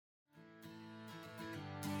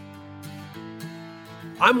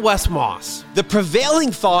I'm Wes Moss. The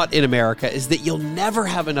prevailing thought in America is that you'll never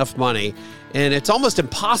have enough money, and it's almost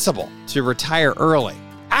impossible to retire early.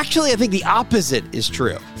 Actually, I think the opposite is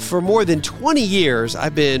true. For more than 20 years,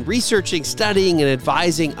 I've been researching, studying, and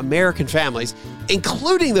advising American families,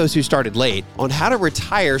 including those who started late, on how to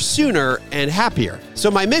retire sooner and happier.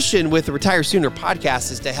 So my mission with the Retire Sooner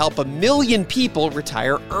podcast is to help 1 million people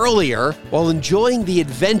retire earlier while enjoying the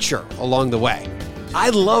adventure along the way.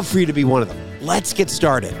 I'd love for you to be one of them. Let's get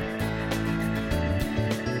started.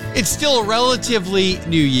 It's still a relatively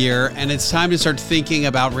new year, and it's time to start thinking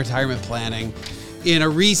about retirement planning. In a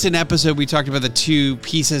recent episode, we talked about the two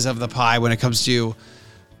pieces of the pie when it comes to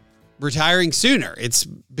retiring sooner. It's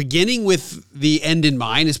beginning with the end in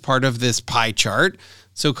mind as part of this pie chart.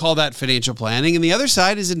 So call that financial planning. And the other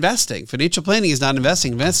side is investing. Financial planning is not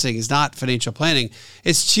investing. Investing is not financial planning.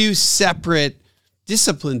 It's two separate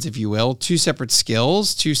disciplines, if you will, two separate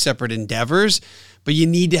skills, two separate endeavors, but you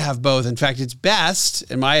need to have both. In fact, it's best,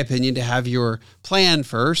 in my opinion, to have your plan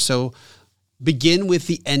first. So begin with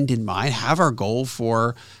the end in mind, have our goal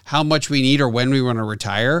for how much we need or when we want to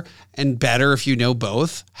retire, and better if you know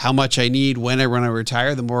both, how much I need, when I want to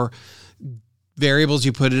retire. The more variables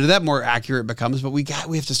you put into that, more accurate it becomes, but we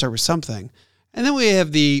have to start with something. And then we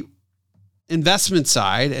have the investment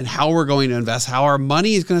side and how we're going to invest, how our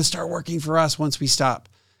money is going to start working for us once we stop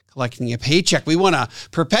collecting a paycheck. We want a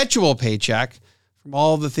perpetual paycheck from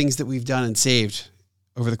all the things that we've done and saved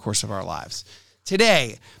over the course of our lives.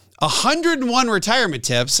 Today, 101 retirement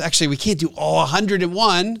tips. Actually, we can't do all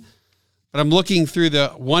 101, but I'm looking through the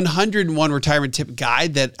 101 retirement tip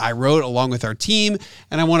guide that I wrote along with our team,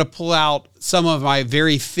 and I want to pull out some of my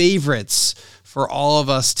very favorites for all of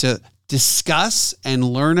us to discuss and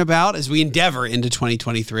learn about as we endeavor into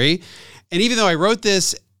 2023. And even though I wrote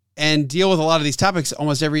this and deal with a lot of these topics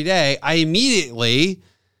almost every day, I immediately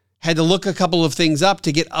had to look a couple of things up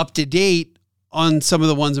to get up to date on some of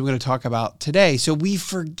the ones I'm going to talk about today. So we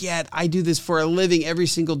forget I do this for a living every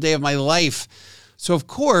single day of my life. So of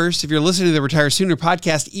course, if you're listening to the Retire Sooner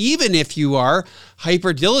podcast, even if you are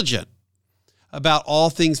hyper diligent about all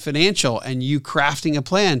things financial and you crafting a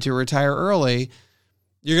plan to retire early,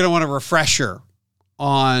 you're going to want a refresher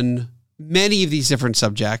on many of these different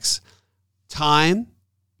subjects. Time.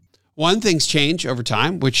 One, things change over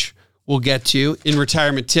time, which we'll get to in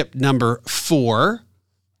retirement tip number 4.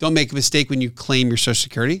 Don't make a mistake when you claim your Social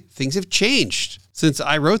Security. Things have changed since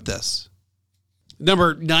I wrote this.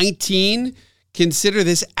 Number 19, consider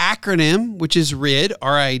this acronym, which is RIDD,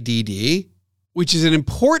 R-I-D-D, which is an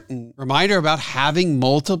important reminder about having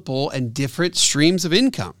multiple and different streams of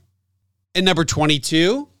income. And number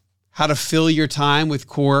 22, how to fill your time with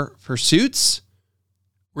core pursuits.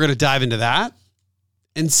 We're going to dive into that.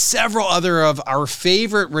 And several other of our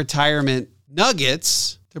favorite retirement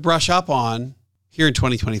nuggets to brush up on here in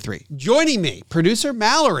 2023. Joining me, producer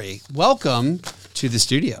Mallory. Welcome to the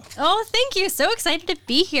studio. Oh, thank you. So excited to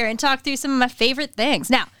be here and talk through some of my favorite things.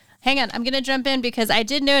 Now, hang on. I'm going to jump in because I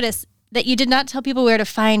did notice that you did not tell people where to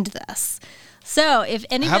find this. So if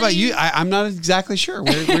anybody... How about you? I'm not exactly sure.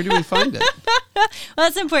 Where do we find it? Well,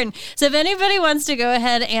 that's important. So if anybody wants to go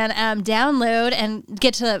ahead and download and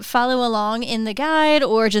get to follow along in the guide,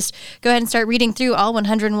 or just go ahead and start reading through all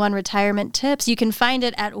 101 retirement tips, you can find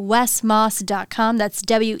it at wesmoss.com. That's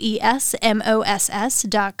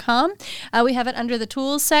WESMOSS.com. We have it under the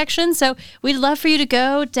tools section. So we'd love for you to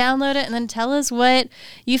go download it and then tell us what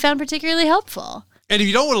you found particularly helpful. And if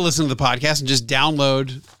you don't want to listen to the podcast and just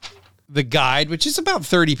download the guide, which is about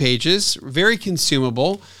 30 pages, very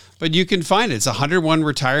consumable, but you can find it. It's 101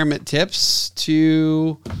 retirement tips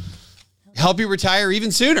to help you retire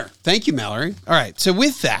even sooner. Thank you, Mallory. All right. So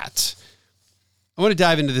with that, I want to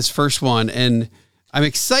dive into this first one, and I'm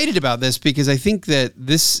excited about this because I think that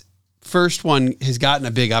this first one has gotten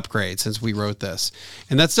a big upgrade since we wrote this.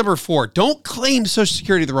 And that's number 4. Don't claim Social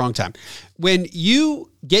Security at the wrong time. When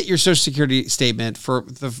you get your Social Security statement for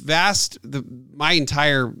my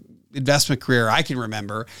entire investment career I can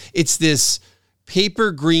remember, it's this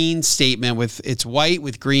paper green statement it's white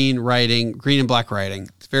with green writing, green and black writing.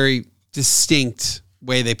 It's very distinct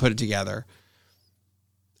way they put it together.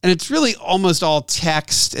 And it's really almost all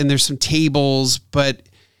text and there's some tables, but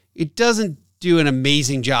it doesn't do an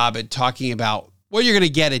amazing job at talking about what you're going to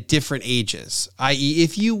get at different ages, i.e.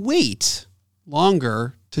 if you wait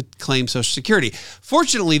longer to claim Social Security.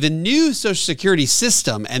 Fortunately, the new Social Security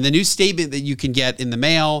system and the new statement that you can get in the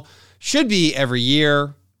mail should be every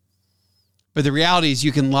year. But the reality is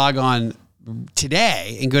you can log on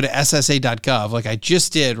today and go to ssa.gov, like I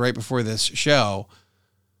just did right before this show,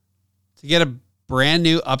 to get a brand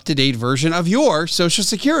new up-to-date version of your Social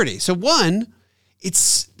Security. So one,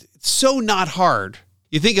 it's so not hard.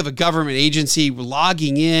 You think of a government agency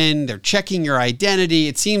logging in, they're checking your identity.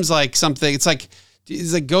 It seems like something, it's like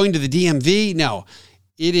going to the DMV. No,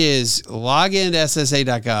 it is log in to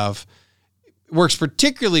SSA.gov. It works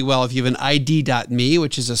particularly well if you have an ID.me,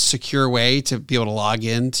 which is a secure way to be able to log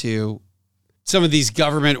into some of these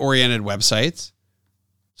government-oriented websites.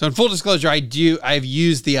 So in full disclosure, I've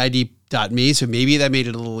used the ID.me, so maybe that made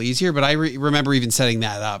it a little easier, but I remember even setting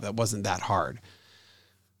that up. That wasn't that hard.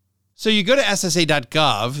 So you go to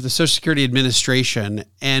SSA.gov, the Social Security Administration,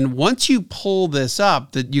 and once you pull this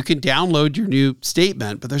up, that you can download your new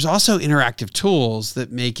statement, but there's also interactive tools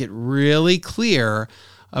that make it really clear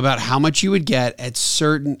about how much you would get at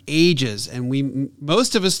certain ages. And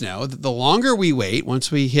most of us know that the longer we wait, once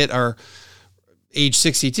we hit our age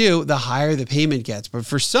 62, the higher the payment gets. But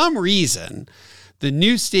for some reason, the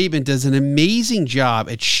new statement does an amazing job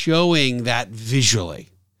at showing that visually.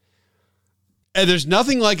 And there's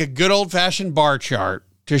nothing like a good old-fashioned bar chart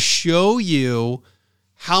to show you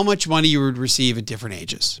how much money you would receive at different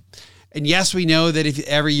ages. And yes, we know that if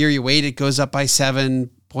every year you wait, it goes up by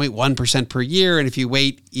 7.1% per year. And if you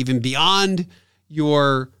wait even beyond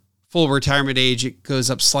your full retirement age, it goes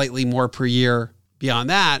up slightly more per year beyond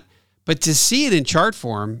that. But to see it in chart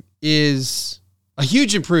form is a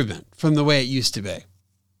huge improvement from the way it used to be.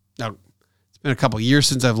 Now, it's been a couple of years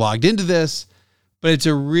since I've logged into this, but it's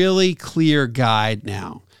a really clear guide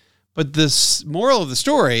now. But the moral of the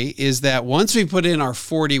story is that once we put in our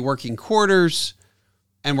 40 working quarters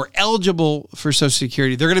and we're eligible for Social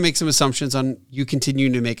Security, they're going to make some assumptions on you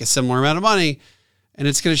continuing to make a similar amount of money, and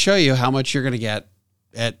it's going to show you how much you're going to get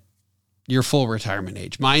at your full retirement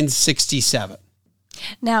age. Mine's 67.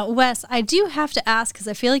 Now, Wes, I do have to ask, because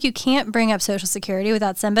I feel like you can't bring up Social Security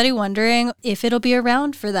without somebody wondering if it'll be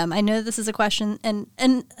around for them. I know this is a question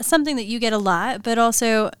and something that you get a lot, but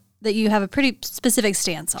also that you have a pretty specific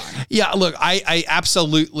stance on. Yeah, look, I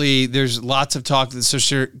absolutely, there's lots of talk that the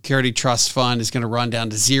Social Security Trust Fund is going to run down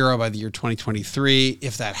to zero by the year 2023.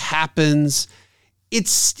 If that happens,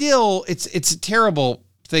 it's a terrible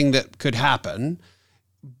thing that could happen.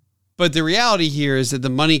 But the reality here is that the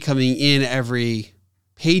money coming in every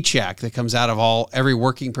paycheck that comes out of every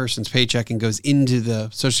working person's paycheck and goes into the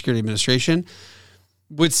Social Security Administration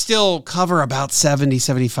would still cover about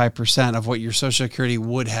 75% of what your Social Security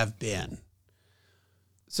would have been.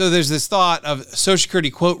 So there's this thought of Social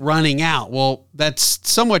Security, quote, running out. Well, that's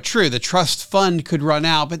somewhat true. The trust fund could run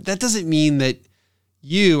out, but that doesn't mean that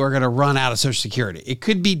you are going to run out of Social Security. It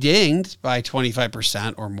could be dinged by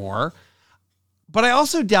 25% or more. But I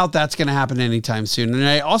also doubt that's going to happen anytime soon. And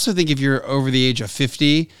I also think if you're over the age of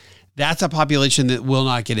 50, that's a population that will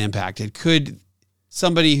not get impacted. Could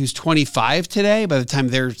somebody who's 25 today, by the time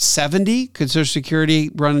they're 70, could Social Security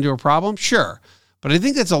run into a problem? Sure. But I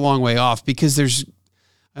think that's a long way off because there's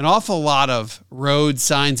an awful lot of road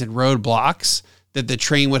signs and roadblocks that the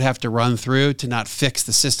train would have to run through to not fix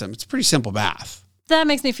the system. It's pretty simple math. That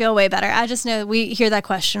makes me feel way better. I just know we hear that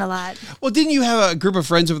question a lot. Well, didn't you have a group of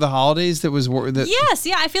friends over the holidays that was... Yes,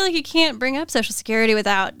 yeah. I feel like you can't bring up Social Security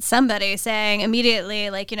without somebody saying immediately,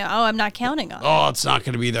 like, oh, I'm not counting on it. Oh, it's not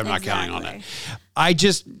going to be there. I'm not counting on it. I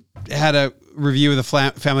just had a review with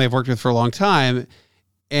a family I've worked with for a long time,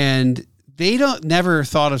 and they never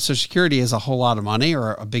thought of Social Security as a whole lot of money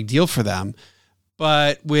or a big deal for them.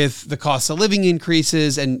 But with the cost of living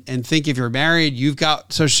increases and think if you're married, you've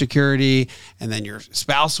got Social Security, and then your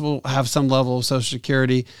spouse will have some level of Social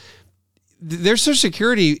Security. Their Social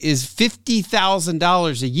Security is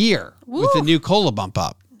 $50,000 a year. Woo. With the new COLA bump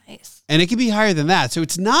up. Nice. And it can be higher than that. So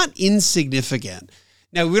it's not insignificant.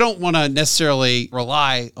 Now, we don't want to necessarily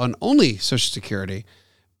rely on only Social Security,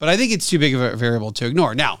 but I think it's too big of a variable to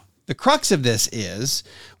ignore. Now, the crux of this is,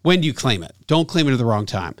 when do you claim it? Don't claim it at the wrong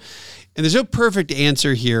time. And there's no perfect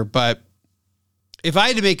answer here, but if I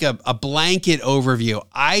had to make a blanket overview,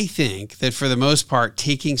 I think that for the most part,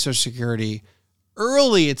 taking Social Security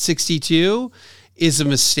early at 62 is a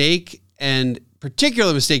mistake, and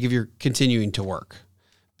particularly a mistake if you're continuing to work,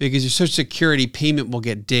 because your Social Security payment will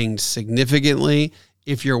get dinged significantly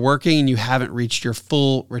if you're working and you haven't reached your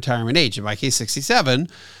full retirement age. In my case, 67.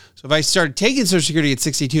 So if I started taking Social Security at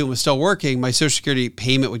 62 and was still working, my Social Security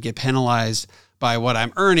payment would get penalized by what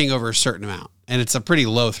I'm earning over a certain amount. And it's a pretty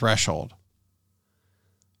low threshold.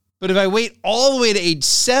 But if I wait all the way to age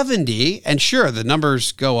 70, and sure, the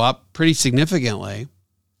numbers go up pretty significantly,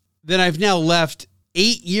 then I've now left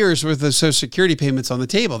 8 years worth of Social Security payments on the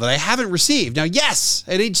table that I haven't received. Now, yes,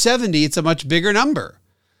 at age 70, it's a much bigger number,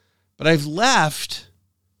 but I've left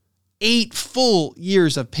 8 full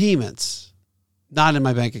years of payments not in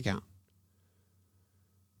my bank account.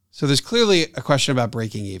 So there's clearly a question about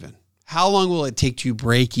breaking even. how long will it take to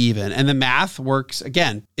break even? And the math works,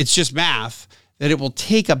 again, it's just math, that it will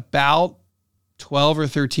take about 12 or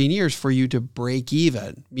 13 years for you to break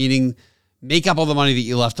even, meaning make up all the money that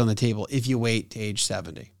you left on the table if you wait to age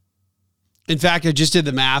 70. In fact, I just did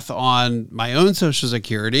the math on my own Social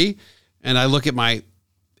Security, and I look at my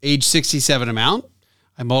age 67 amount,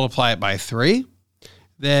 I multiply it by 3,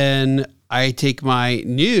 then I take my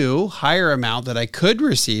new higher amount that I could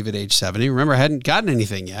receive at age 70. Remember, I hadn't gotten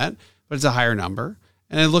anything yet, but it's a higher number.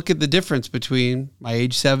 And I look at the difference between my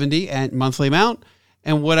age 70 and monthly amount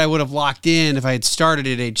and what I would have locked in if I had started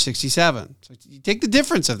at age 67. So you take the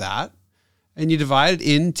difference of that and you divide it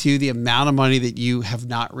into the amount of money that you have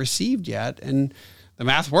not received yet. And the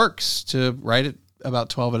math works to write it about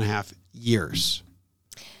 12 and a half years.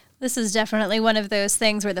 This is definitely one of those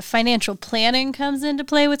things where the financial planning comes into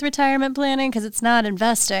play with retirement planning, because it's not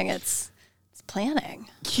investing, it's planning.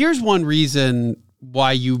 Here's one reason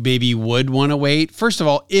why you maybe would want to wait. First of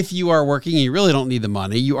all, if you are working and you really don't need the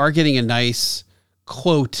money, you are getting a nice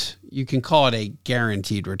quote. You can call it a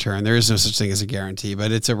guaranteed return. There is no such thing as a guarantee,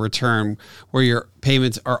 but it's a return where your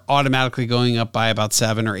payments are automatically going up by about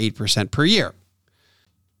 7 or 8% per year,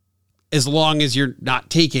 as long as you're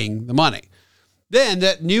not taking the money. Then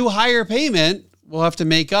that new higher payment will have to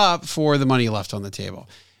make up for the money left on the table.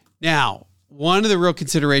 Now, one of the real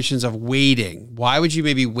considerations of waiting, why would you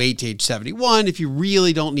maybe wait to age 71 if you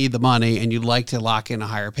really don't need the money and you'd like to lock in a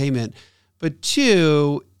higher payment? But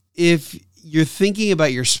 2, if you're thinking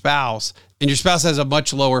about your spouse and your spouse has a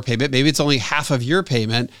much lower payment, maybe it's only half of your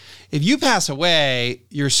payment. If you pass away,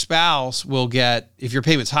 your spouse will get, if your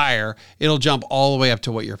payment's higher, it'll jump all the way up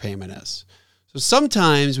to what your payment is. So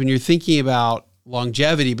sometimes when you're thinking about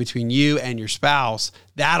longevity between you and your spouse,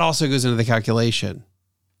 that also goes into the calculation.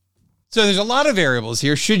 So there's a lot of variables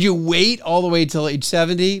here. Should you wait all the way till age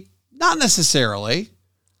 70? Not necessarily.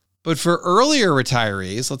 But for earlier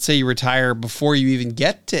retirees, let's say you retire before you even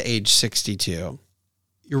get to age 62,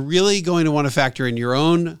 you're really going to want to factor in your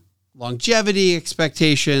own longevity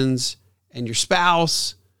expectations and your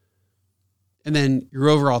spouse, and then your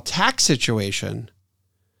overall tax situation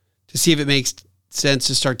to see if it makes sense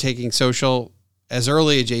to start taking social as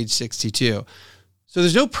early as age 62. So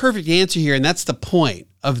there's no perfect answer here, and that's the point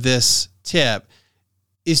of this tip,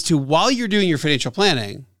 is to, while you're doing your financial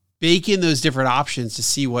planning, bake in those different options to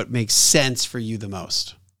see what makes sense for you the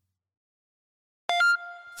most.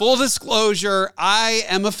 Full disclosure, I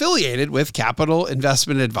am affiliated with Capital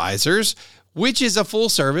Investment Advisors, which is a full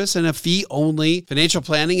service and a fee-only financial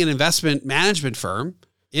planning and investment management firm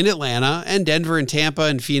in Atlanta and Denver and Tampa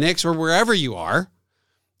and Phoenix or wherever you are.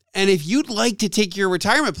 And if you'd like to take your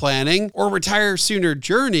retirement planning or retire sooner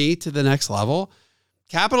journey to the next level,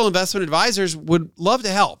 Capital Investment Advisors would love to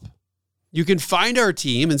help. You can find our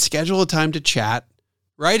team and schedule a time to chat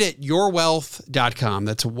right at yourwealth.com.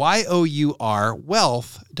 That's YOUR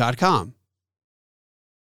wealth.com.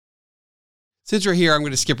 Since we're here, I'm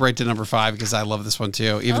going to skip right to number 5 because I love this one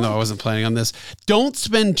too, even though I wasn't planning on this. Don't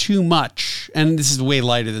spend too much. And this is way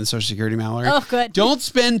lighter than Social Security, Mallory. Oh, good. Don't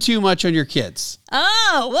spend too much on your kids.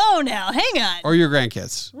 Oh, whoa now, hang on. Or your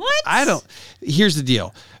grandkids. What? Here's the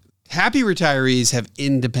deal. Happy retirees have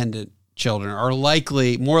independent children, are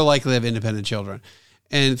more likely to have independent children.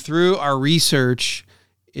 And through our research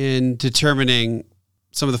in determining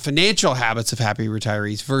some of the financial habits of happy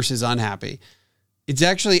retirees versus unhappy, it's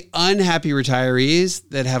actually unhappy retirees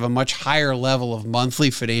that have a much higher level of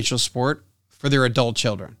monthly financial support for their adult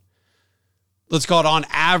children. Let's call it, on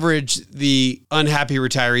average, the unhappy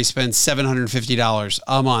retiree spends $750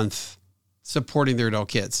 a month supporting their adult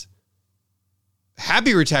kids.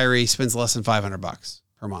 Happy retiree spends less than $500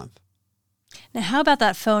 per month. Now, how about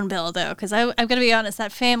that phone bill, though? Because I'm going to be honest,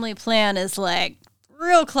 that family plan is like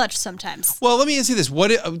real clutch sometimes. Well, let me ask you this.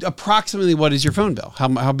 Approximately what is your phone bill?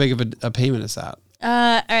 How big of a payment is that?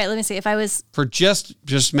 All right, let me see. If I was... For just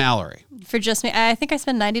Mallory. For just me, I think I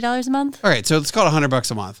spend $90 a month. All right, so let's call it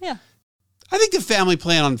 $100 a month. Yeah. I think the family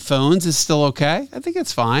plan on phones is still okay. I think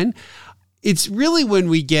it's fine. It's really when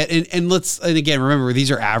we get, and again, remember,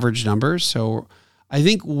 these are average numbers. So I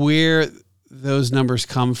think where those numbers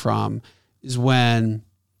come from is when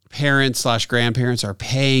parents/grandparents are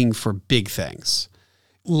paying for big things,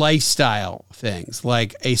 lifestyle things,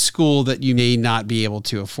 like a school that you may not be able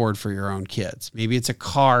to afford for your own kids. Maybe it's a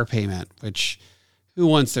car payment, which who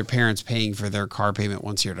wants their parents paying for their car payment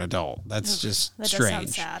once you're an adult? That's just that strange.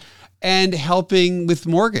 Does sound sad. And helping with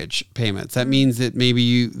mortgage payments. That means that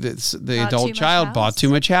maybe the adult child bought too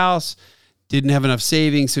much house, didn't have enough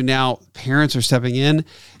savings, so now parents are stepping in.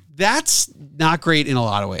 That's not great in a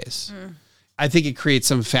lot of ways. I think it creates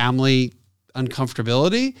some family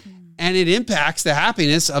uncomfortability. and it impacts the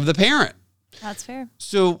happiness of the parent. That's fair.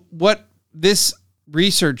 So what this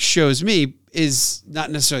research shows me is these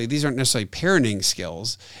aren't necessarily parenting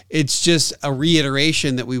skills. It's just a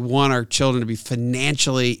reiteration that we want our children to be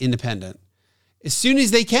financially independent as soon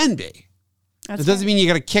as they can be. It doesn't mean you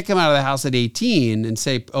got to kick them out of the house at 18 and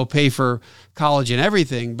say, oh, pay for college and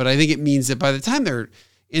everything. But I think it means that by the time they're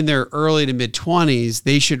in their early to mid 20s,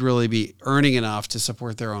 they should really be earning enough to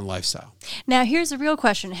support their own lifestyle. Now, here's a real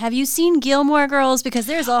question. Have you seen Gilmore Girls? Because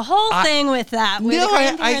there's a whole thing with that.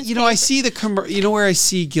 I see where I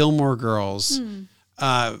see Gilmore Girls.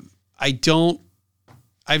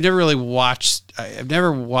 I've never really watched. I've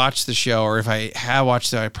never watched the show, or if I have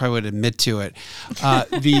watched it, I probably would admit to it.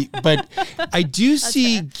 But I do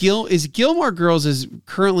see Gilmore Girls is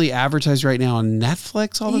currently advertised right now on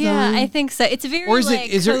Netflix all the time. Yeah, I think so. It's a very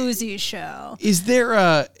cozy show. Is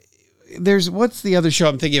there what's the other show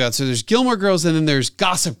I'm thinking about? So there's Gilmore Girls, and then there's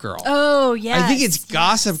Gossip Girl. Oh, yeah. I think it's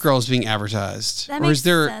Gossip Girls being advertised. That makes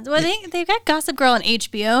sense. Well, I think they've got Gossip Girl on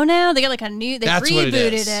HBO now. They got like they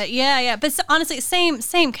rebooted it. Yeah. But honestly, same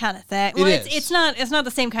kind of thing. Well, it's not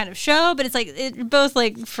the same kind of show, but it's like both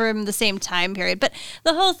like from the same time period. But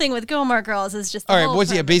the whole thing with Gilmore Girls is just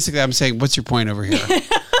basically I'm saying, what's your point over here?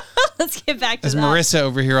 Let's get back to that. Marissa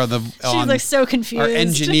over here she looks so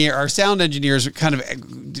confused. Our sound engineer is kind of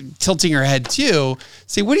tilting her head too.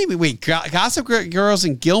 Say, what do you mean? Wait, Gossip Girls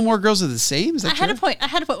and Gilmore Girls are the same? Is that true? I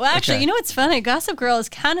had a point. Well, actually, You know what's funny? Gossip Girl is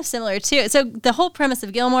kind of similar too. So the whole premise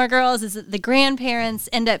of Gilmore Girls is that the grandparents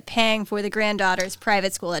end up paying for the granddaughter's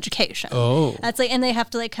private school education. Oh, that's and they have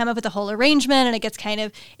to come up with a whole arrangement, and it gets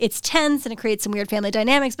it's tense and it creates some weird family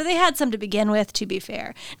dynamics. But they had some to begin with, to be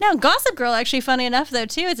fair. Now, Gossip Girl, actually, funny enough though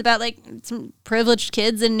too, it's about some privileged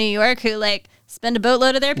kids in New York who spend a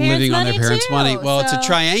boatload of their parents' living money on their parents' too. money. Well, it's a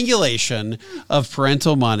triangulation of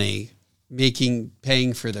parental money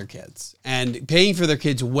paying for their kids and paying for their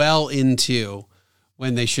kids well into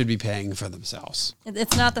when they should be paying for themselves.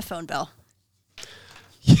 It's not the phone bill.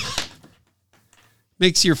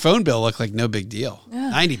 Makes your phone bill look like no big deal.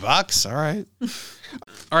 Yeah. $90. All right.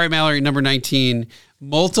 All right, Mallory, number 19,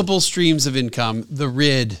 multiple streams of income, the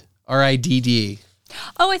RID, RIDD.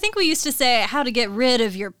 Oh, I think we used to say how to get rid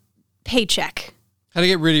of your paycheck. How to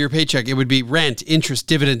get rid of your paycheck. It would be rent, interest,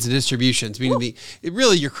 dividends, and distributions. Meaning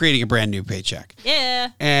you're creating a brand new paycheck.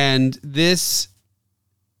 Yeah. And it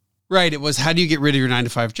was how do you get rid of your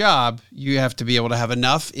 9-to-5 job? You have to be able to have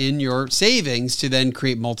enough in your savings to then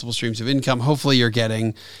create multiple streams of income. Hopefully you're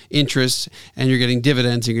getting interest and you're getting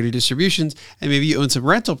dividends and you're getting distributions. And maybe you own some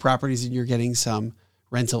rental properties and you're getting some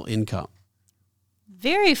rental income.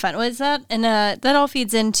 Very fun. What is that? And that all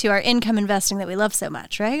feeds into our income investing that we love so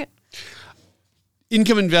much, right?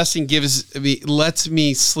 Income investing lets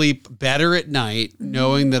me sleep better at night,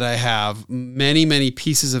 knowing that I have many, many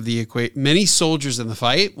pieces of the equation, many soldiers in the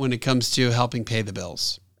fight when it comes to helping pay the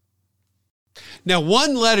bills. Now,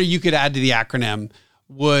 one letter you could add to the acronym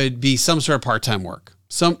would be some sort of part-time work.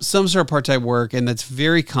 Some sort of part-time work, and that's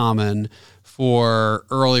very common for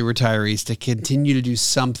early retirees to continue to do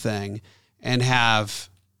something and have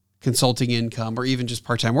consulting income or even just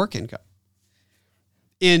part-time work income.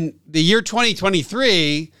 In the year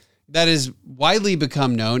 2023, that has widely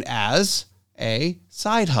become known as a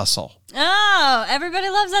side hustle. Oh, everybody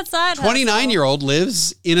loves that side hustle. 29-year-old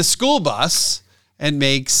lives in a school bus and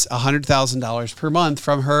makes $100,000 per month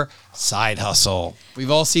from her side hustle.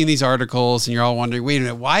 We've all seen these articles and you're all wondering, wait a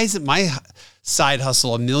minute, why isn't my side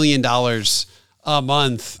hustle $1 million a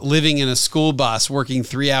month, living in a school bus, working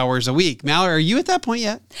 3 hours a week? Mallory, are you at that point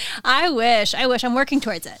yet? I wish. I'm working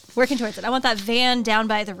towards it. I want that van down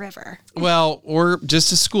by the river. Well, or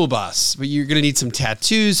just a school bus, but you're going to need some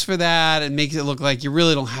tattoos for that and make it look like you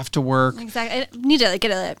really don't have to work. Exactly. I need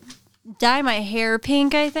to dye my hair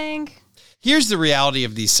pink, I think. Here's the reality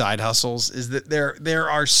of these side hustles is that there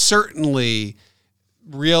are certainly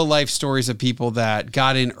real life stories of people that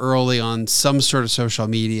got in early on some sort of social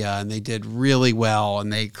media and they did really well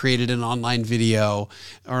and they created an online video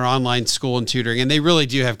or online school and tutoring, and they really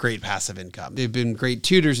do have great passive income. They've been great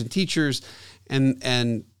tutors and teachers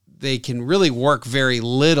and they can really work very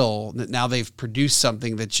little. Now they've produced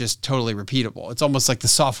something that's just totally repeatable. It's almost like the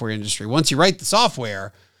software industry. Once you write the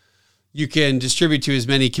software, you can distribute to as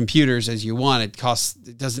many computers as you want.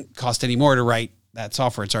 It doesn't cost any more to write that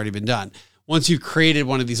software. It's already been done. Once you've created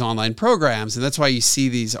one of these online programs, and that's why you see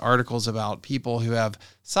these articles about people who have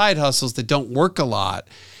side hustles that don't work a lot.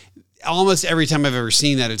 Almost every time I've ever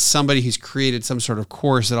seen that, it's somebody who's created some sort of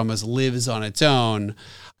course that almost lives on its own.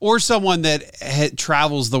 Or someone that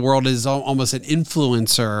travels the world is almost an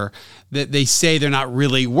influencer, that they say they're not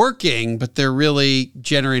really working, but they're really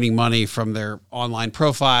generating money from their online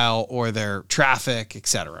profile or their traffic,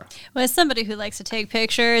 etc. Well, as somebody who likes to take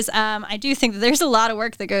pictures, I do think that there's a lot of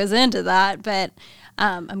work that goes into that, but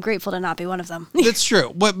I'm grateful to not be one of them. That's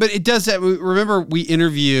true. But it does that. Remember, we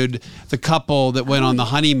interviewed the couple that went on the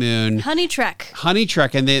honeymoon. Honey Trek,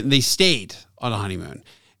 and they stayed on a honeymoon.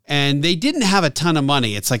 And they didn't have a ton of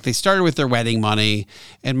money. It's like they started with their wedding money.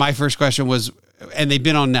 And my first question was, and they've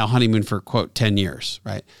been on now honeymoon for, quote, 10 years,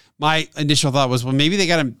 right? My initial thought was, well, maybe they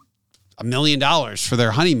got $1 million for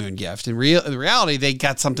their honeymoon gift. In reality, they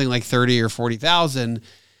got something like 30 or 40,000.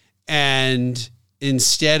 And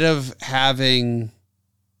instead of having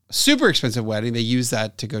a super expensive wedding, they used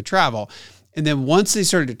that to go travel. And then once they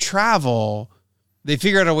started to travel, they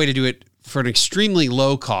figured out a way to do it for an extremely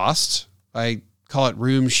low cost. I call it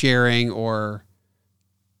room sharing or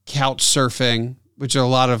couch surfing, which are a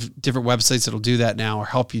lot of different websites that'll do that now or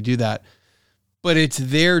help you do that. But it's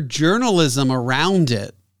their journalism around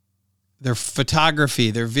it, their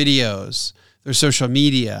photography, their videos, their social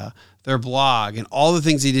media, their blog, and all the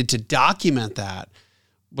things they did to document that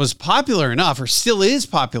was popular enough, or still is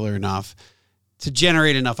popular enough, to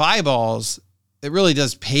generate enough eyeballs that really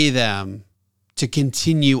does pay them to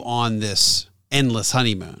continue on this endless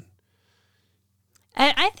honeymoon.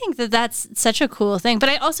 I think that that's such a cool thing, but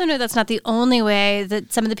I also know that's not the only way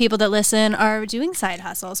that some of the people that listen are doing side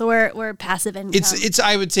hustles or passive income. It's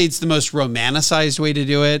I would say it's the most romanticized way to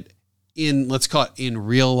do it in, let's call it, in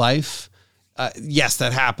real life. Yes,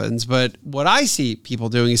 that happens, but what I see people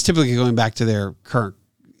doing is typically going back to their current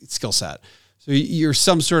skill set. So you're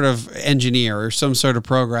some sort of engineer or some sort of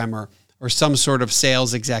programmer or some sort of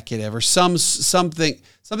sales executive or something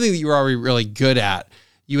that you're already really good at.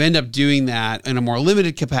 You end up doing that in a more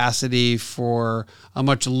limited capacity for a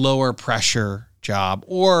much lower pressure job,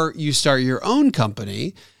 or you start your own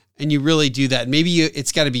company and you really do that. Maybe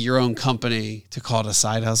it's got to be your own company to call it a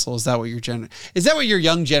side hustle. Is that what your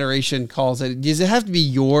young generation calls it? Does it have to be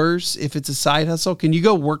yours if it's a side hustle? Can you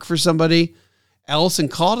go work for somebody else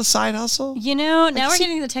and call it a side hustle? Now we're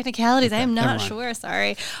getting into the technicalities. Okay, I am not sure.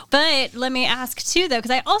 Sorry. But let me ask too, though,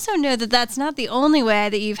 because I also know that that's not the only way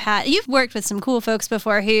that you've worked with some cool folks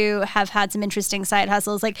before who have had some interesting side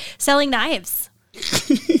hustles, like selling knives.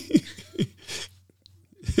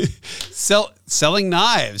 Selling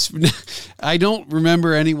knives. I don't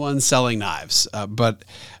remember anyone selling knives, but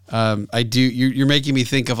I do. You're making me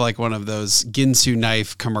think of like one of those Ginsu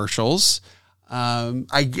knife commercials.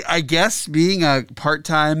 I guess being a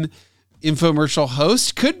part-time infomercial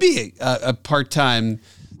host could be a part-time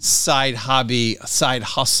side hobby, side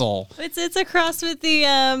hustle. It's a cross with the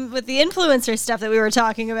influencer stuff that we were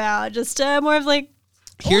talking about. Just more of like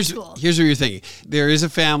here's what you're thinking. There is a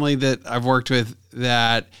family that I've worked with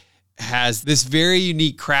that has this very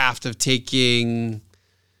unique craft of taking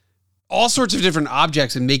all sorts of different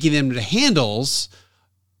objects and making them into handles,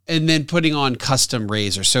 and then putting on custom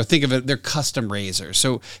razors. So think of it, they're custom razors.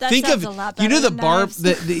 So think of, the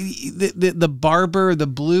barber, the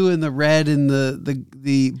blue and the red and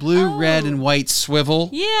the blue, red and white swivel.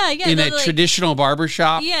 Yeah. In a traditional barber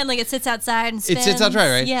shop. Yeah, and like it sits outside and spins. It sits outside,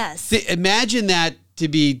 right? Yes. Imagine that to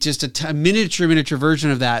be just a miniature version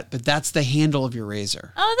of that, but that's the handle of your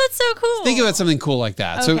razor. Oh, that's so cool. Think about something cool like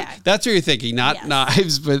that. Okay. So that's what you're thinking, not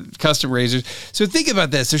knives, but custom razors. So think about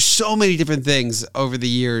this. There's so many different things over the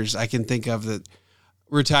years I can think of that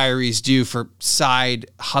retirees do for side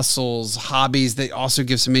hustles, hobbies that also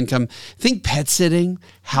give some income. Think pet sitting,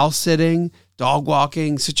 house sitting, dog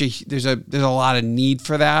walking. There's a lot of need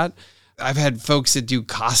for that. I've had folks that do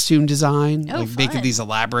costume design, making these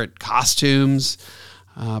elaborate costumes.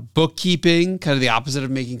 Bookkeeping, kind of the opposite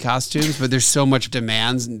of making costumes, but there's so much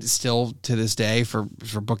demand still to this day for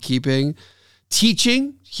bookkeeping.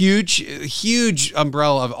 Teaching, huge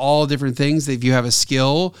umbrella of all different things. If you have a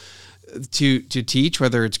skill to teach,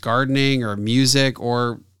 whether it's gardening or music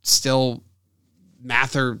or still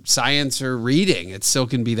math or science or reading, it still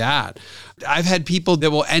can be that. I've had people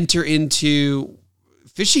that will enter into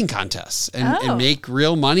fishing contests and make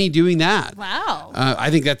real money doing that. Wow.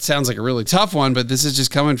 I think that sounds like a really tough one, but this is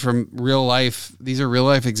just coming from real life. These are real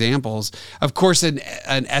life examples. Of course, an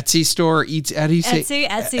Etsy store,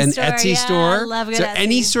 Etsy store. Love good so Etsy.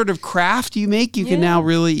 Any sort of craft you make, you can now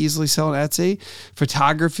really easily sell on Etsy.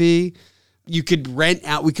 Photography. You could rent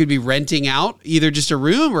out. We could be renting out either just a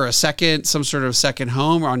room or some sort of second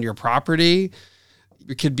home on your property.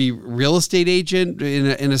 It could be real estate agent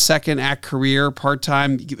in a second act career,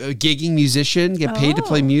 part-time gigging musician, get paid to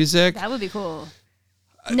play music. That would be cool.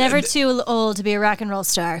 Never too old to be a rock and roll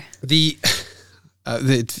star.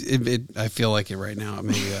 I feel like it right now.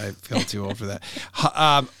 Maybe I feel too old for that.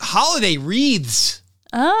 Holiday wreaths.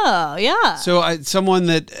 Oh, yeah. So a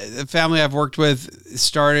family I've worked with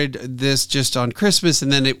started this just on Christmas,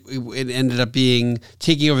 and then it ended up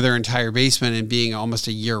taking over their entire basement and being almost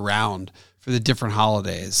a year round for the different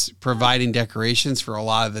holidays, providing decorations for a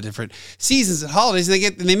lot of the different seasons and holidays.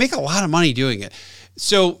 And they make a lot of money doing it.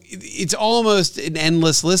 So it's almost an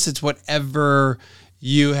endless list. It's whatever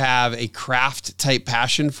you have a craft type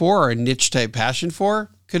passion for or a niche type passion for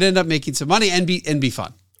could end up making some money and be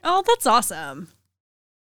fun. Oh, that's awesome.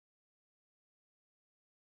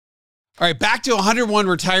 All right, back to 101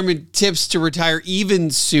 retirement tips to retire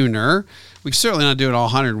even sooner. We're certainly not doing all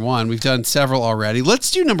 101. We've done several already.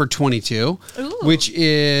 Let's do number 22, which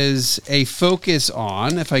is a focus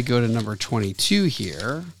on, if I go to number 22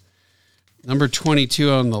 here, number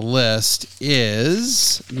 22 on the list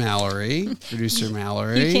is Mallory, producer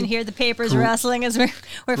Mallory. You can hear the papers rustling as we're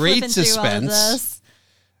flipping through all of this.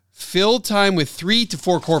 Fill time with 3 to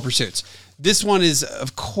 4 core pursuits. This one is,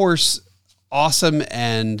 of course, awesome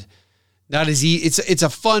and not as easy. It's a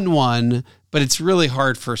fun one, but it's really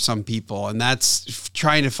hard for some people. And that's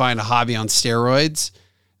trying to find a hobby on steroids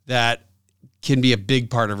that can be a big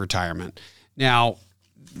part of retirement. Now,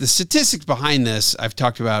 the statistics behind this, I've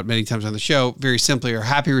talked about many times on the show, very simply are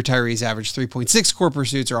happy retirees average 3.6 core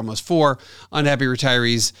pursuits or almost 4. Unhappy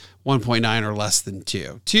retirees, 1.9 or less than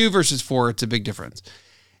 2. 2 versus 4, it's a big difference.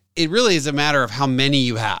 It really is a matter of how many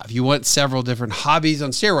you have. You want several different hobbies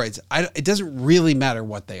on steroids. It doesn't really matter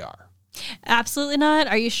what they are. Absolutely not.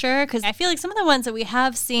 Are you sure? Because I feel like some of the ones that we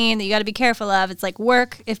have seen that you got to be careful of, it's like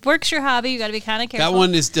work. If work's your hobby, you got to be kind of careful. That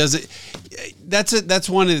one that's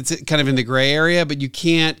one that's kind of in the gray area, but you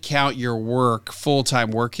can't count your work,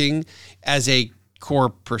 full-time working, as a core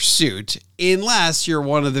pursuit unless you're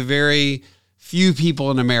one of the very few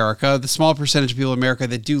people in America, the small percentage of people in America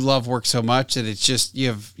that do love work so much that it's just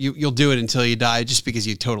you'll do it until you die just because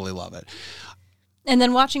you totally love it. And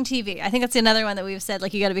then watching TV. I think that's another one that we've said,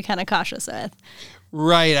 like, you got to be kind of cautious with.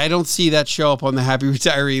 Right. I don't see that show up on the happy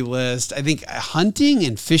retiree list. I think hunting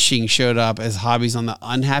and fishing showed up as hobbies on the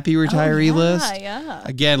unhappy retiree list. Yeah.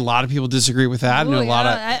 Again, a lot of people disagree with that.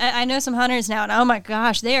 I know some hunters now, and oh my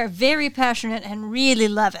gosh, they are very passionate and really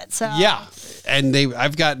love it. So yeah. And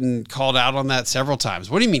I've gotten called out on that several times.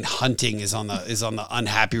 What do you mean hunting is on the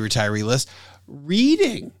unhappy retiree list?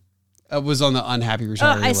 Reading was on the unhappy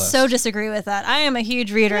retiree list. I so disagree with that. I am a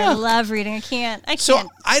huge reader. I love reading. I can't. So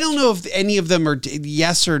I don't know if any of them are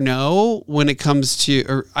yes or no when it comes to,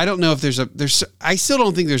 or I don't know if I still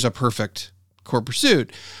don't think there's a perfect core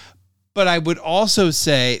pursuit, but I would also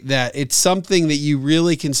say that it's something that you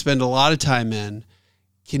really can spend a lot of time in,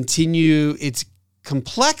 it's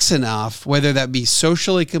complex enough, whether that be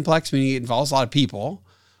socially complex, meaning it involves a lot of people,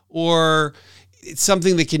 or it's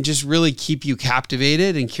something that can just really keep you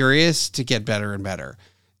captivated and curious to get better and better.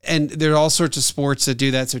 And there are all sorts of sports that do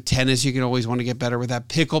that. So tennis, you can always want to get better with that.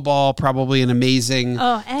 Pickleball, probably an amazing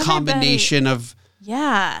combination of.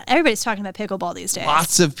 Yeah, everybody's talking about pickleball these days.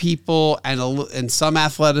 Lots of people and some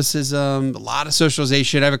athleticism, a lot of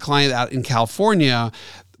socialization. I have a client out in California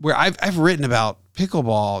where I've written about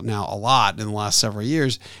pickleball now a lot in the last several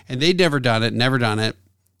years, and they'd never done it,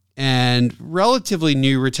 and relatively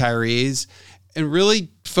new retirees, and really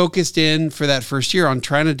focused in for that first year on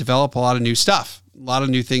trying to develop a lot of new stuff, a lot of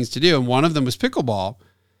new things to do. And one of them was pickleball.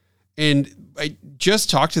 And I just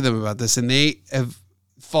talked to them about this, and they have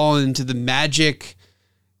fallen into the magic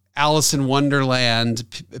Alice in Wonderland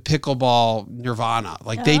pickleball nirvana.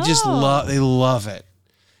 Like they just love it.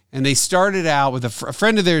 And they started out with a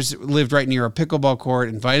friend of theirs lived right near a pickleball court,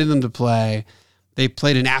 invited them to play. They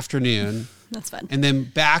played an afternoon. That's fun. And then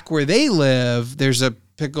back where they live, there's a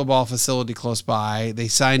pickleball facility close by. They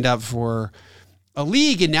signed up for a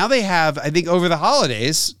league, and now they have, I think over the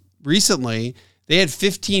holidays recently, they had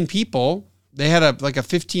 15 people. They had a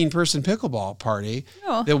 15-person pickleball party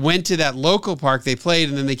that went to that local park. They played,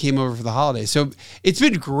 and then they came over for the holidays. So it's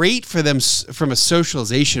been great for them from a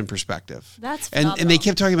socialization perspective. That's phenomenal. And they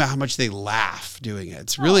kept talking about how much they laugh doing it.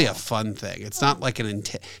 It's really a fun thing. It's not like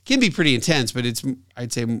it can be pretty intense, but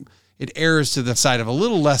I'd say it errs to the side of a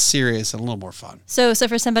little less serious and a little more fun. So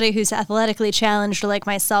for somebody who's athletically challenged like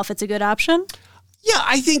myself, it's a good option? Yeah,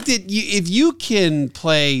 I think that if you can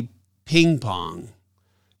play ping pong,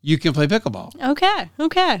 you can play pickleball.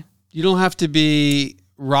 Okay. You don't have to be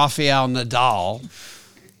Rafael Nadal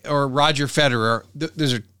or Roger Federer.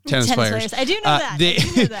 Those are tennis players. I do know that.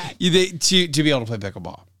 To be able to play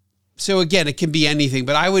pickleball. So again, it can be anything,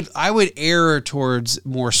 but I would err towards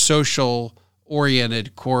more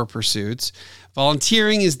social-oriented core pursuits.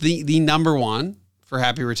 Volunteering is the number one for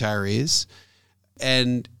happy retirees.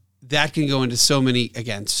 And that can go into so many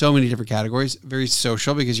different categories. Very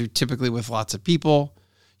social because you're typically with lots of people.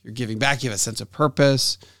 You're giving back. You have a sense of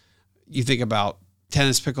purpose. You think about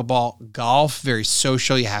tennis, pickleball, golf, very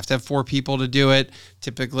social. You have to have 4 people to do it.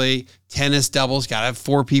 Typically, tennis doubles, got to have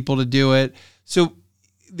 4 people to do it. So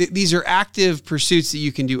these are active pursuits that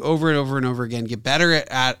you can do over and over and over again, get better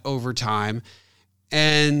at over time.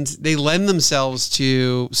 And they lend themselves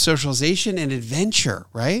to socialization and adventure,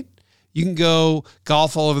 right? You can go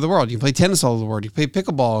golf all over the world. You can play tennis all over the world. You can play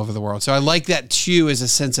pickleball all over the world. So I like that too as a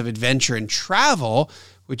sense of adventure and travel,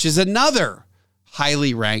 which is another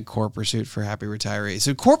highly ranked core pursuit for happy retirees.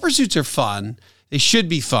 So core pursuits are fun. They should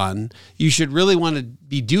be fun. You should really want to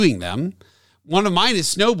be doing them. One of mine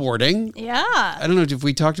is snowboarding. Yeah. I don't know if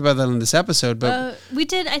we talked about that on this episode, but we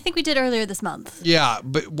did. I think we did earlier this month. Yeah,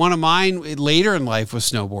 but one of mine later in life was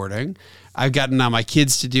snowboarding. I've gotten now my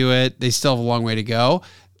kids to do it. They still have a long way to go.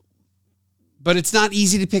 But it's not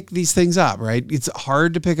easy to pick these things up, right? It's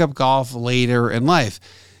hard to pick up golf later in life.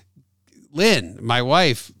 Lynn, my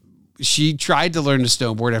wife, she tried to learn to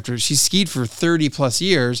snowboard after she skied for 30 plus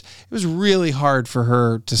years. It was really hard for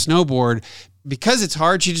her to snowboard. Because it's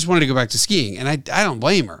hard, she just wanted to go back to skiing. And I don't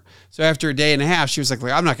blame her. So after a day and a half, she was like,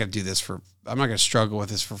 I'm not going to do this I'm not going to struggle with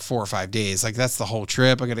this for 4 or 5 days. Like that's the whole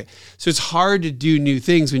trip. So it's hard to do new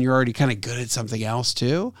things when you're already kind of good at something else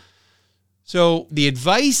too. So the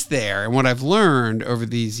advice there and what I've learned over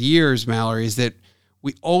these years, Mallory, is that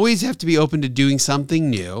we always have to be open to doing something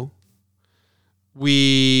new.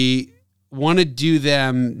 We want to do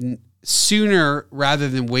them sooner rather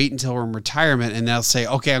than wait until we're in retirement and they'll say,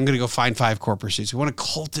 okay, I'm going to go find 5 core pursuits. We want to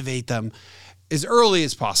cultivate them as early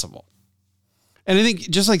as possible. And I think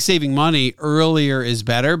just like saving money, earlier is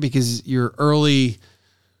better because your early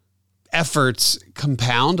efforts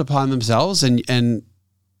compound upon themselves and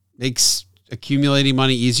makes accumulating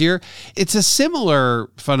money easier. It's a similar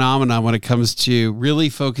phenomenon when it comes to really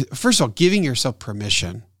focus. First of all, giving yourself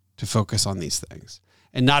permission to focus on these things.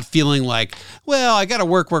 And not feeling like, well, I got to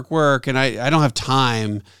work, and I don't have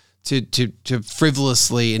time to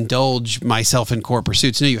frivolously indulge myself in core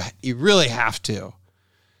pursuits. No, you really have to.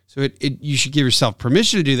 So you should give yourself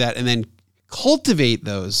permission to do that and then cultivate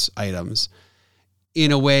those items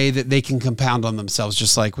in a way that they can compound on themselves,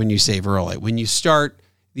 just like when you save early. When you start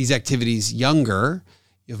these activities younger,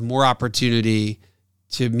 you have more opportunity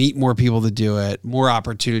to meet more people to do it, more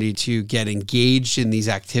opportunity to get engaged in these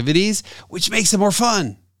activities, which makes them more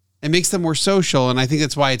fun and makes them more social. And I think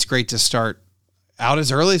that's why it's great to start out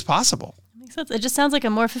as early as possible. Makes sense. It just sounds like a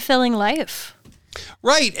more fulfilling life.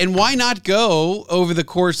 Right. And why not go over the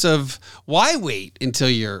course of, why wait until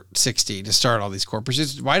you're 60 to start all these core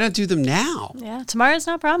pursuits? Why not do them now? Yeah. Tomorrow's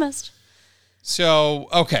not promised. So,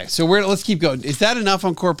 okay. So let's keep going. Is that enough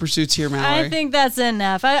on core pursuits here, Mallory? I think that's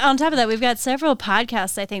enough. On top of that, we've got several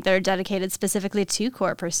podcasts, I think, that are dedicated specifically to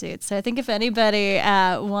core pursuits. So I think if anybody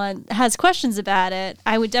has questions about it,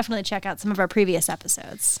 I would definitely check out some of our previous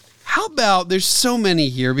episodes. How about, there's so many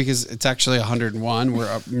here because it's actually 101.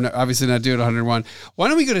 We're obviously not doing 101. Why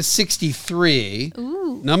don't we go to 63?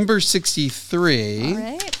 Ooh. Number 63. All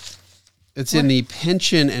right. It's in the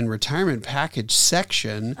pension and retirement package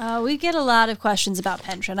section. We get a lot of questions about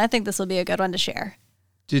pension. I think this will be a good one to share.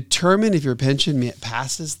 Determine if your pension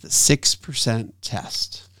passes the 6%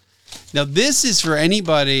 test. Now, this is for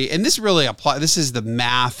anybody, and this really applies. This is the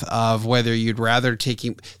math of whether you'd rather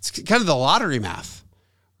it's kind of the lottery math,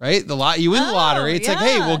 right? You win the lottery. It's like,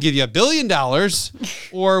 hey, we'll give you $1 billion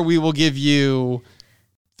or we will give you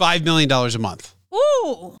 $5 million a month.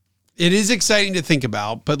 Ooh. It is exciting to think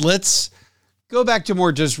about, but let's go back to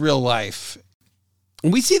more just real life.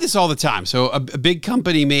 And we see this all the time. So a big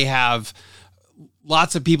company may have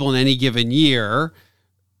lots of people in any given year.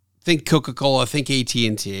 Think Coca-Cola, think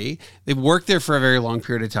AT&T. They've worked there for a very long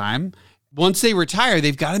period of time. Once they retire,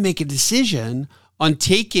 they've got to make a decision on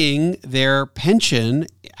taking their pension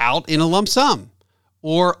out in a lump sum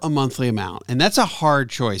or a monthly amount. And that's a hard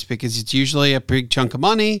choice because it's usually a big chunk of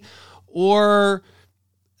money or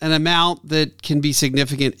an amount that can be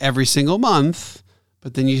significant every single month,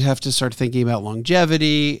 but then you have to start thinking about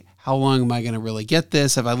longevity. How long am I going to really get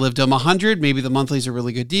this? If I lived to 100, maybe the monthly is a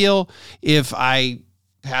really good deal. If I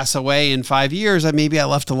pass away in 5 years, maybe I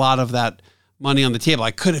left a lot of that money on the table. I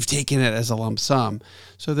could have taken it as a lump sum.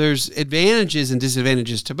 So there's advantages and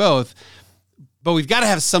disadvantages to both, but we've got to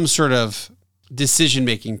have some sort of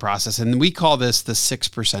decision-making process. And we call this the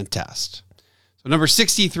 6% test. So number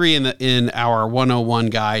 63 in our 101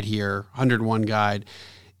 guide here, 101 guide,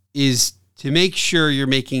 is to make sure you're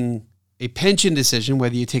making a pension decision,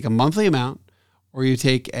 whether you take a monthly amount or you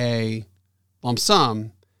take a lump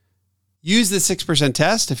sum. Use the 6%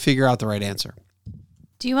 test to figure out the right answer.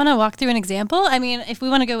 Do you want to walk through an example? I mean, if we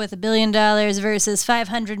want to go with $1 billion versus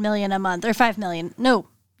 $500 million a month, or $5 million. No.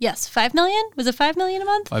 Yes, 5 million? Was it 5 million a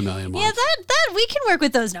month? 5 million a month. Yeah, that we can work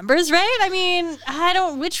with those numbers, right? I mean,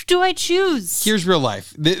 which do I choose? Here's real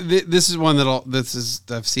life. This is one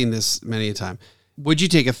I've seen this many a time. Would you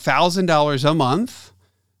take $1,000 a month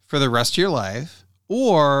for the rest of your life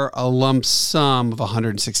or a lump sum of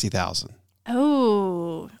 $160,000?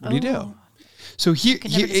 Oh. What do you do? So here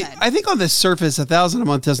I think on the surface, $1,000 a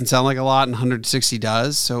month doesn't sound like a lot and 160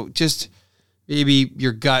 does. So just maybe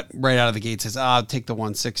your gut right out of the gate says, I'll take the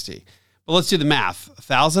 160. But let's do the math.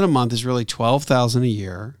 $1,000 a month is really $12,000 a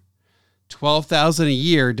year. $12,000 a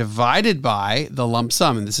year divided by the lump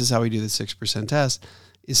sum, and this is how we do the 6% test,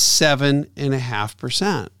 is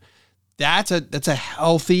 7.5%. That's a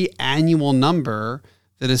healthy annual number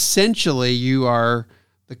that essentially the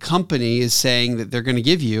company is saying that they're going to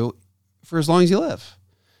give you for as long as you live.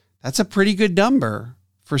 That's a pretty good number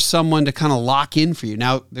for someone to kind of lock in for you.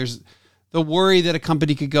 Now, there's the worry that a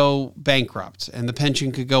company could go bankrupt and the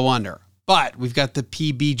pension could go under. But we've got the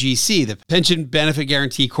PBGC, the Pension Benefit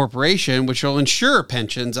Guaranty Corporation, which will insure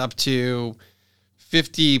pensions up to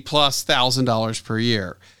 $50,000+ per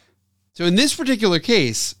year. So in this particular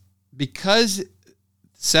case, because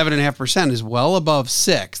 7.5% is well above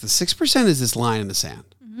 6%, the 6% is this line in the sand.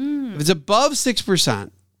 If it's above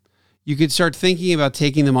 6%, you could start thinking about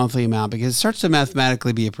taking the monthly amount because it starts to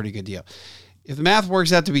mathematically be a pretty good deal. If the math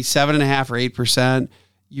works out to be 7.5% or 8%,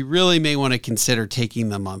 you really may want to consider taking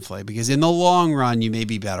the monthly because in the long run, you may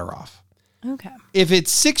be better off. Okay. If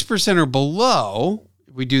it's 6% or below,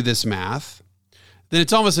 if we do this math, then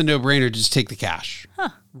it's almost a no-brainer to just take the cash.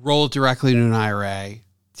 Roll it directly into an IRA.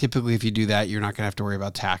 Typically, if you do that, you're not going to have to worry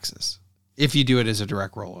about taxes if you do it as a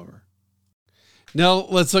direct rollover. Now,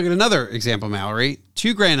 let's look at another example, Mallory.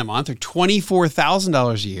 $2,000 a month or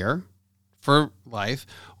 $24,000 a year for life,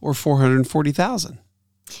 or $440,000.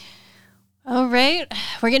 All right.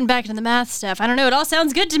 We're getting back to the math stuff. I don't know. It all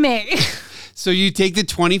sounds good to me. So you take the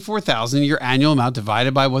 $24,000, your annual amount,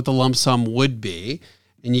 divided by what the lump sum would be,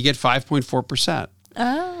 and you get 5.4%.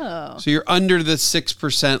 Oh. So you're under the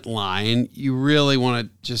 6% line. You really want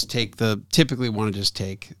to just take typically want to just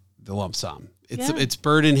take the lump sum. It's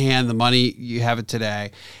bird in hand, the money, you have it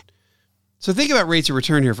today. So think about rates of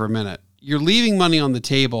return here for a minute. You're leaving money on the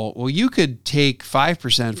table. Well, you could take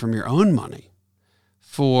 5% from your own money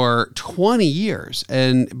for 20 years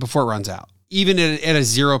and before it runs out, even at a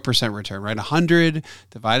 0% return, right? 100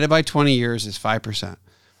 divided by 20 years is 5%.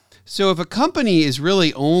 So if a company is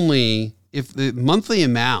really if the monthly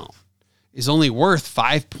amount is only worth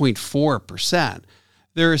 5.4%,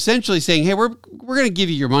 they're essentially saying, hey, we're going to give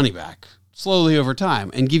you your money back slowly over time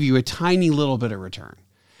and give you a tiny little bit of return.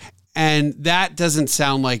 And that doesn't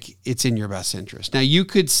sound like it's in your best interest. Now, you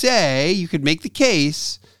could make the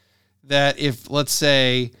case that if, let's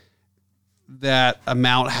say, that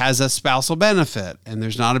amount has a spousal benefit and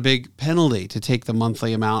there's not a big penalty to take the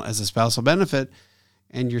monthly amount as a spousal benefit,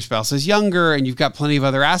 and your spouse is younger and you've got plenty of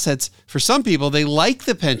other assets, for some people, they like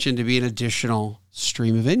the pension to be an additional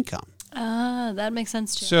stream of income. That makes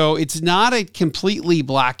sense too. So it's not a completely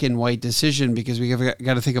black and white decision because we got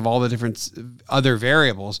to think of all the different other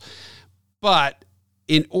variables. But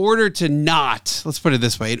in order to not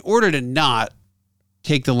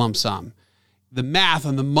take the lump sum, the math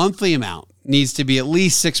on the monthly amount needs to be at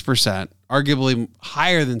least 6%, arguably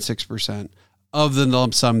higher than 6% of the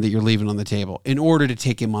lump sum that you're leaving on the table in order to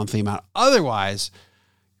take a monthly amount. Otherwise,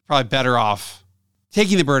 you're probably better off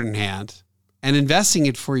taking the bird in hand and investing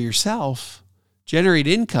it for yourself, generate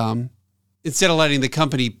income, instead of letting the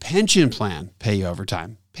company pension plan pay you over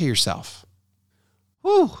time. Pay yourself.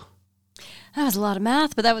 Whew. That was a lot of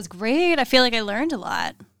math, but that was great. I feel like I learned a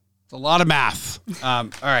lot. It's a lot of math. All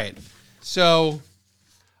right. So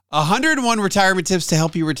 101 retirement tips to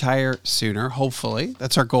help you retire sooner, hopefully.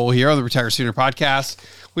 That's our goal here on the Retire Sooner podcast.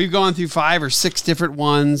 We've gone through 5 or 6 different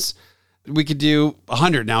ones. We could do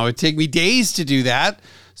 100 now. It would take me days to do that.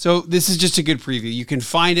 So this is just a good preview. You can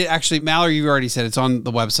find it. Actually, Mallory, you already said it's on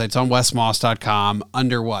the website. It's on wesmoss.com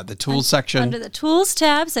under what? The tools section? Under the tools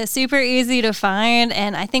tab. So super easy to find.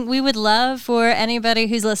 And I think we would love for anybody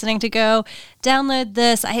who's listening to go download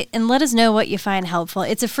this and let us know what you find helpful.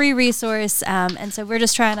 It's a free resource. And so we're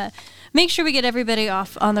just trying to make sure we get everybody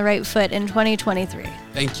off on the right foot in 2023.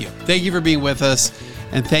 Thank you. Thank you for being with us.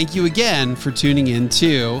 And thank you again for tuning in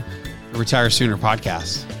to the Retire Sooner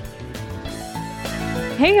podcast.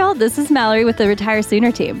 Hey y'all, this is Mallory with the Retire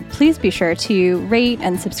Sooner team. Please be sure to rate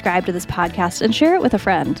and subscribe to this podcast and share it with a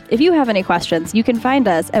friend. If you have any questions, you can find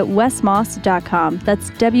us at wesmoss.com.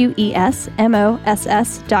 That's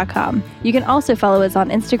WESMOSS.com. You can also follow us on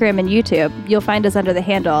Instagram and YouTube. You'll find us under the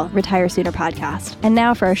handle Retire Sooner Podcast. And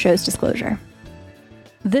now for our show's disclosure.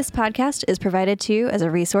 This podcast is provided to you as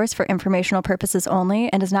a resource for informational purposes only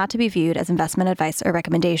and is not to be viewed as investment advice or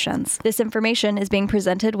recommendations. This information is being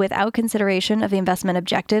presented without consideration of the investment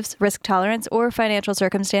objectives, risk tolerance, or financial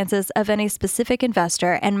circumstances of any specific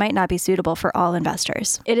investor and might not be suitable for all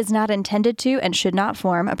investors. It is not intended to and should not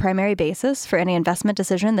form a primary basis for any investment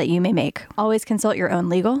decision that you may make. Always consult your own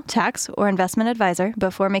legal, tax, or investment advisor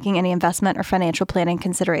before making any investment or financial planning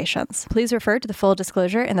considerations. Please refer to the full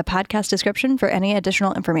disclosure in the podcast description for any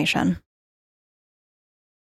additional information.